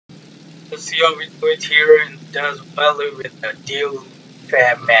Let's see how we do it here and does well with the Dual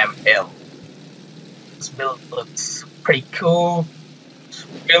Fat Man build. This build looks pretty cool. It's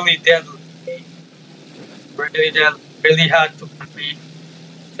really deadly. Really deadly. Really hard to complete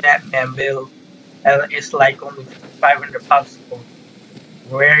Fat Man build. And it's like only 500 pounds. So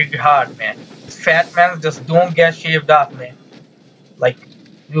very hard, man. Fat man just don't get shaved off, man. Like,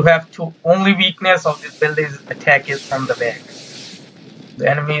 you have to. Only weakness of this build is attack is from the back. The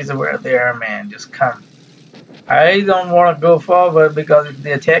enemies were there, man. Just come. I don't want to go forward because if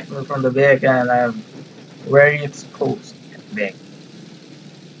they attack me from the back and I'm very exposed at the back.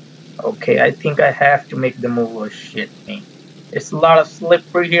 Okay, I think I have to make the move. Oh shit, man. There's a lot of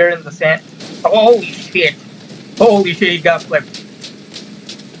slippery here in the sand. Holy shit! Holy shit, he got flipped.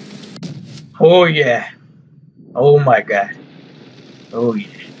 Oh yeah. Oh my god. Oh yeah.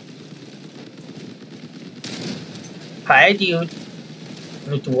 Hi dude.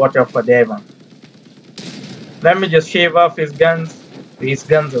 Need to watch out for that one. Let me just shave off his guns. His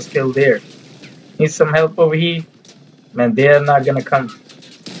guns are still there. Need some help over here? Man, they're not gonna come.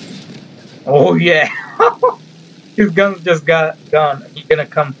 Oh yeah. His guns just got gone. He's gonna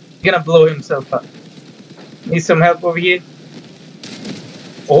come. He's gonna blow himself up. Need some help over here?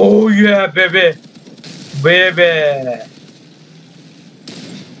 Oh yeah, baby. Baby.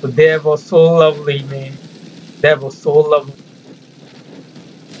 That was so lovely, man. That was so lovely.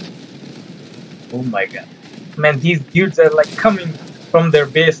 Oh my god. Man, these dudes are like coming from their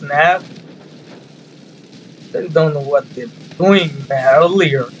base now. They don't know what they're doing, man,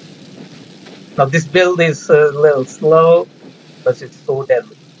 earlier. Now this build is a little slow, but it's so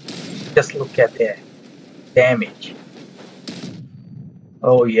deadly. Just look at that damage.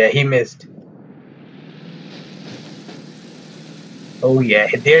 Oh yeah, he missed. Oh yeah,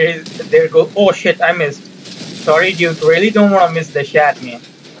 there goes. Oh shit, I missed. Sorry dude, really don't want to miss the shot, man.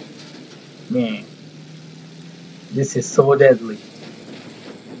 Man, this is so deadly.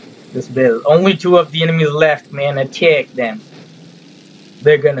 This build. Only 2 of the enemies left, man. Attack them.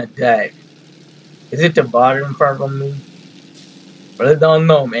 They're gonna die. Is it a bot in front of me? Really don't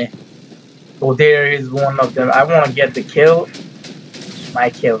know, man. Oh, there is one of them. I want to get the kill. My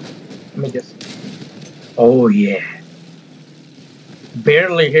kill. Let me just. Oh yeah.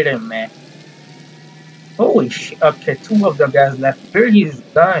 Barely hit him, man. Holy shit. Okay, 2 of the guys left. Where he's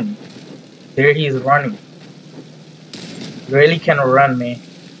done. There he is running. Really cannot run, man.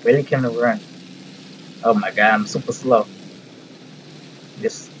 Really cannot run. Oh my god, I'm super slow.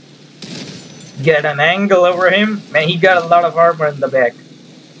 Just get an angle over him. Man, he got a lot of armor in the back.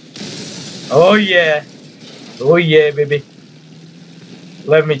 Oh yeah. Oh yeah, baby.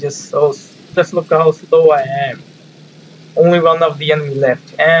 Let me just look how slow I am. Only 1 of the enemy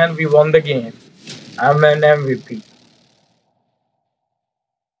left, and we won the game. I'm an MVP.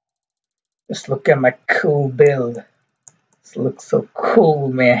 Just look at my cool build. This looks so cool,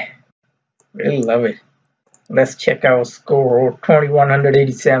 man. Really love it. Let's check our score.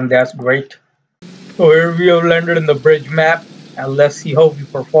 2187. That's great. So here we have landed in the bridge map, and let's see how we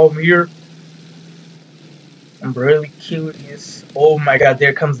perform here. I'm really curious. Oh my god,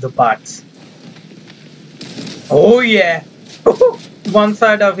 there comes the bots. Oh yeah. One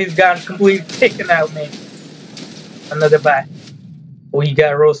side of his gun completely taken out, man. Another bot. Oh, he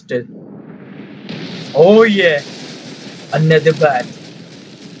got roasted. Oh yeah. Another bot.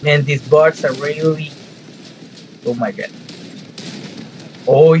 Man, these bots are really... Oh my god.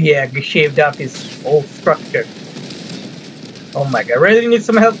 Oh yeah, we shaved off his whole structure. Oh my god, really need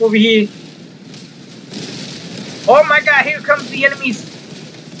some help over here. Oh my god, here comes the enemies.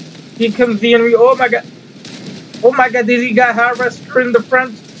 Here comes the enemy. Oh my god. Oh my god, did he got harvester in the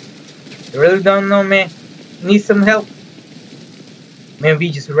front? I really don't know, man. Need some help. Man, we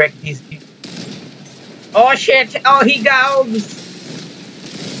just wrecked these people. Oh shit! Oh, he got all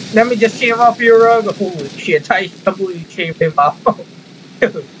this. Let me just shave off your rug. Holy shit, I completely shaved him off.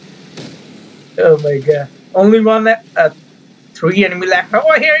 Oh my god. Only one left. 3 enemy left.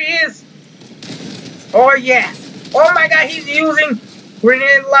 Oh, here he is. Oh yeah. Oh my god, he's using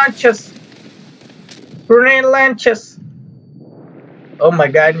grenade launchers. Grenade launchers. Oh my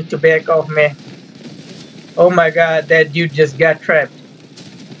god, I need to back off, man. Oh my god, that dude just got trapped.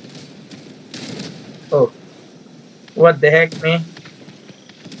 Oh. What the heck, man?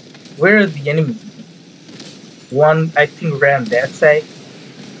 Where are the enemies? One, I think, ran that side.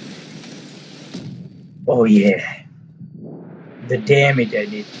 Oh yeah. The damage I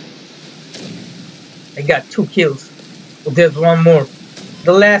did. I got 2 kills. Oh, there's one more.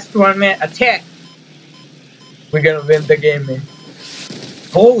 The last one, man. Attack. We're gonna win the game, man.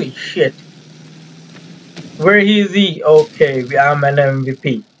 Holy shit. Where is he? Okay, I'm an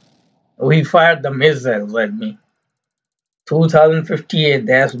MVP. He fired the missiles at me. 2058,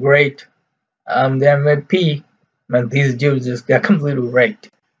 that's great. I'm the MVP. Man, these dudes just got completely wrecked.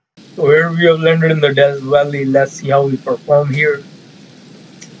 So here we have landed in the Desert Valley. Let's see how we perform here.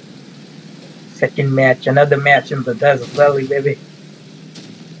 Second match, another match in the Desert Valley, baby.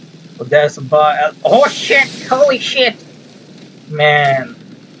 So that's about. Oh shit! Holy shit! Man,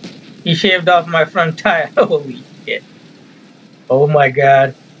 he shaved off my front tire. Holy shit! Oh my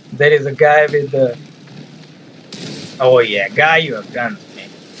god, there is a guy with the. Oh yeah, guy, you have guns, man.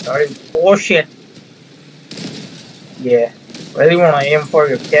 Sorry. Oh shit! Yeah, really want to aim for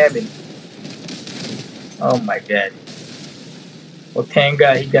your cabin. Oh my god. Well, thank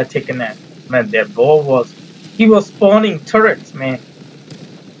God he got taken out. Man, that ball was. He was spawning turrets, man.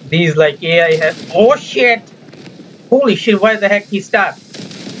 These like AI had. Oh shit! Holy shit! Why the heck he stopped?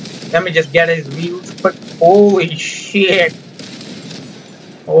 Let me just get his wheels quick. Holy shit!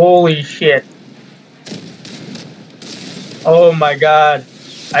 Holy shit! Oh my god!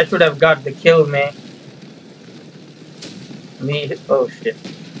 I should have got the kill, man. Me. Oh shit!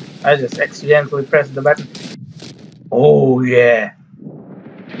 I just accidentally pressed the button. Oh yeah!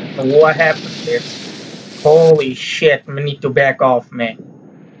 What happened there? Holy shit! We need to back off, man.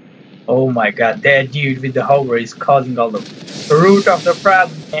 Oh my god! That dude with the hover is causing all the root of the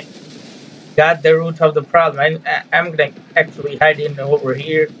problem, man. Got the root of the problem. I'm gonna actually hide in over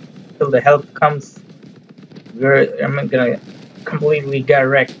here till the help comes. I'm gonna completely get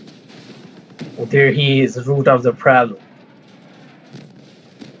wrecked. Oh, there he is, root of the problem.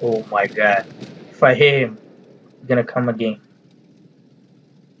 Oh my god. If I hit him, he's gonna come again.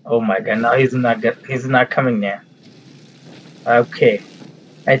 Oh my god, now he's not coming now. Okay.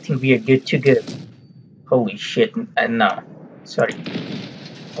 I think we are good to go. Holy shit, no. Sorry.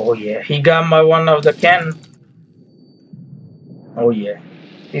 Oh yeah, he got my one of the cannon. Oh yeah.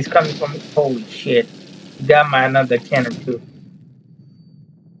 He's coming from me. Holy shit. He got my another cannon too.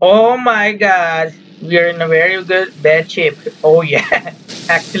 Oh my god. We are in a very bad shape. Oh yeah.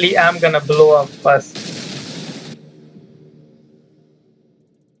 Actually, I'm gonna blow up first.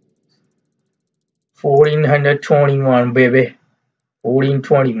 1421, baby.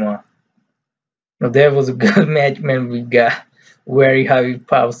 1421. Now that was a good match, man. We got very high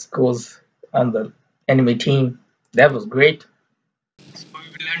power scores on the enemy team. That was great. So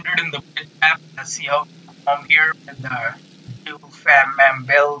we landed in the map. Let's see how we perform here with the Dual Fat Man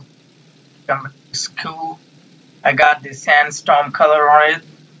build. It's cool. I got the sandstorm color on it.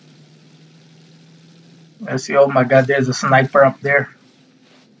 Let's see. Oh my god, there's a sniper up there.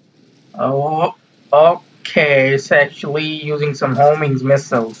 Oh, okay. It's actually using some homing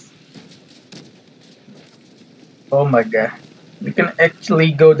missiles. Oh my god. We can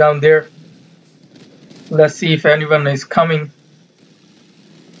actually go down there. Let's see if anyone is coming.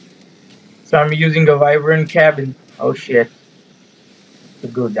 So I'm using a vibrant cabin. Oh shit. To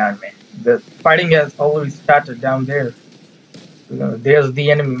go down, man. The fighting has already started down there. There's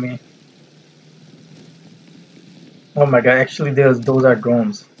the enemy, man. Oh my god, actually those are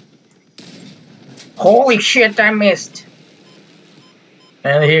drones. Holy shit, I missed.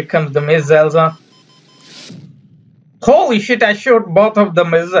 And here comes the missiles, huh? Holy shit, I shot both of the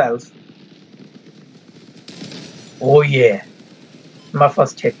missiles. Oh yeah. My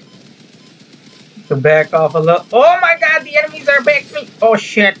first hit. To back off a little. Oh my god, the enemies are back me. Oh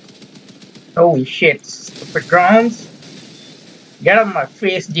shit. Holy shit. Stupid drones. Get out of my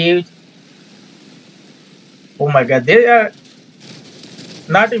face, dude. Oh my god, they are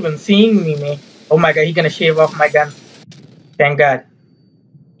not even seeing me, man. Oh my god, he's gonna shave off my gun. Thank god.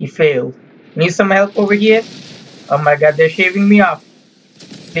 He failed. Need some help over here? Oh my god, they're shaving me off.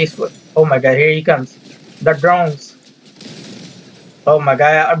 Please. Oh my god, here he comes. The drones. Oh my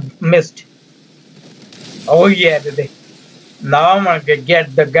god, I missed. Oh yeah, baby. Now I'm gonna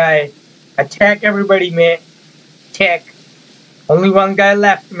get the guy. Attack everybody, man. Attack. Only one guy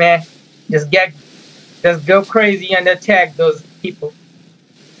left, man. Just go crazy and attack those people.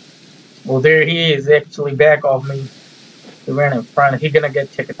 Well, there he is, actually back off me. He ran in front. He's gonna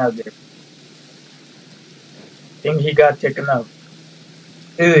get taken out there. I think he got taken out.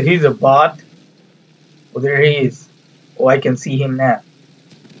 He's a bot. Well, there he is. Oh, I can see him now.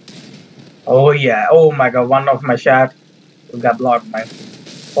 Oh yeah. Oh my god, one of my shots got blocked, man.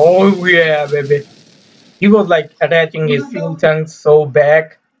 Oh yeah, baby. He was like attaching his fuel tanks so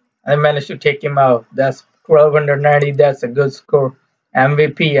back. I managed to take him out. That's 1290. That's a good score.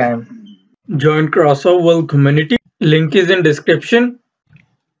 MVP. Join Crossout World community. Link is in description.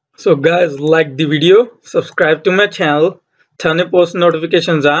 So guys, like the video, subscribe to my channel, turn your post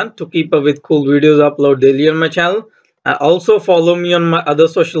notifications on to keep up with cool videos upload daily on my channel. Also follow me on my other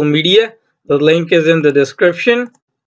social media. The link is in the description.